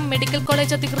മരണം മെഡിക്കൽ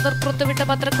കോളേജ് അധികൃതർ പുറത്തുവിട്ട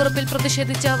പത്രക്കുറിപ്പിൽ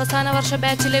പ്രതിഷേധിച്ച് അവസാന വർഷ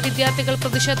ബാച്ചിലെ വിദ്യാർത്ഥികൾ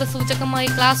പ്രതിഷേധ സൂചകമായി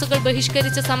ക്ലാസുകൾ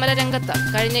ബഹിഷ്കരിച്ച സമരരംഗത്ത്.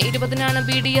 കഴിഞ്ഞ 20-നാണ്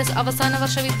BDS അവസാന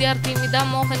വർഷ വിദ്യാർത്ഥി മിത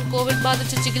മോഹൻ കോവിഡ്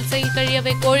ബാധിച്ച് ചികിത്സയിൽ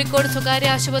കഴിയവെ കോഴിക്കോട്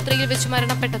സ്വകാര്യ ആശുപത്രിയിൽ വെച്ച്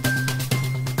മരണപ്പെട്ടത്.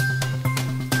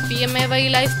 PMAY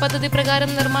ലൈഫ് പദ്ധതി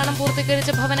പ്രകാരം നിർമ്മാണം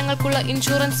പൂർത്തീകരിച്ച ഭവനങ്ങൾക്കുള്ള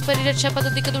ഇൻഷുറൻസ് പരിരക്ഷാ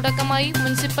പദ്ധതിക്ക് തുടക്കമായി.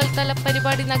 മുനിസിപ്പൽ തല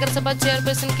പരിപാടി നഗരസഭാ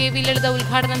ചെയർപേഴ്സൺ KV ലളിത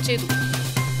ഉദ്ഘാടനം ചെയ്തു.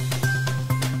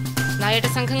 നായാട്ട്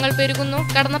സംഘങ്ങൾ പെരുകുന്നു.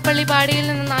 കടന്നപ്പള്ളി പാടിയിൽ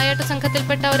നിന്ന് നായാട്ട്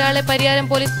സംഘത്തിൽപ്പെട്ട ഒരാളെ പരിയാരം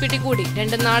പോലീസ് പിടികൂടി.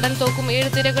 2 നാടൻ തോക്കും 7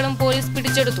 തിരകളും പോലീസ്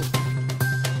പിടിച്ചെടുത്തു.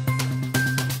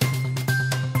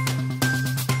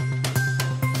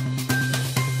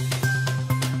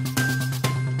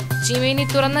 ചീമേനി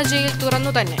തുറന്ന ജയിൽ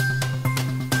തുറന്നു തന്നെ.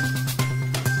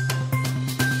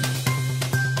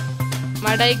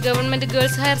 Madayi government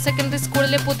girls higher secondary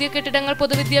സ്കൂളിലെ പുതിയ കെട്ടിടങ്ങൾ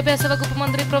പൊതുവിദ്യാഭ്യാസ വകുപ്പ്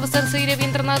മന്ത്രി പ്രൊഫസർ C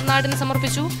രവീന്ദ്രനാഥ് നാടിന്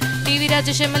സമർപ്പിച്ചു. TV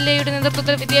രാജേഷ് MLA-യുടെ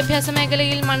നേതൃത്വത്തിൽ വിദ്യാഭ്യാസ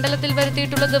മേഖലയിൽ മണ്ഡലത്തിൽ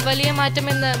വരുത്തിയിട്ടുള്ളത് വലിയ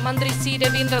മാറ്റമെന്ന് മന്ത്രി C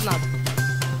രവീന്ദ്രനാഥ്.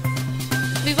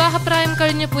 വിവാഹപ്രായം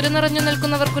കഴിഞ്ഞ് പുരനിറഞ്ഞു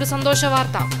നിൽക്കുന്നവർക്കൊരു സന്തോഷ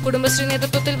വാർത്ത. കുടുംബശ്രീ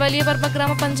നേതൃത്വത്തിൽ വലിയ പറമ്പ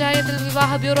ഗ്രാമപഞ്ചായത്തിൽ വിവാഹ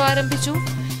ബ്യൂറോ ആരംഭിച്ചു.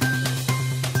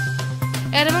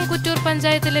 എരവംകുറ്റൂർ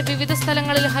പഞ്ചായത്തിലെ വിവിധ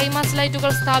സ്ഥലങ്ങളിൽ ഹൈമാസ്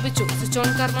ലൈറ്റുകൾ സ്ഥാപിച്ചു. സ്വിച്ച് ഓൺ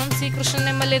കർമ്മം C കൃഷ്ണൻ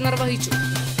MLA നിർവഹിച്ചു.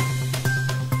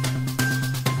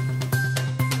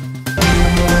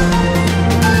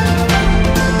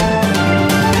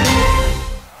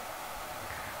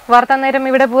 വാർത്താ നേരം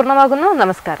ഇവിടെ പൂർണ്ണമാകുന്നു.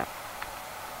 നമസ്കാരം.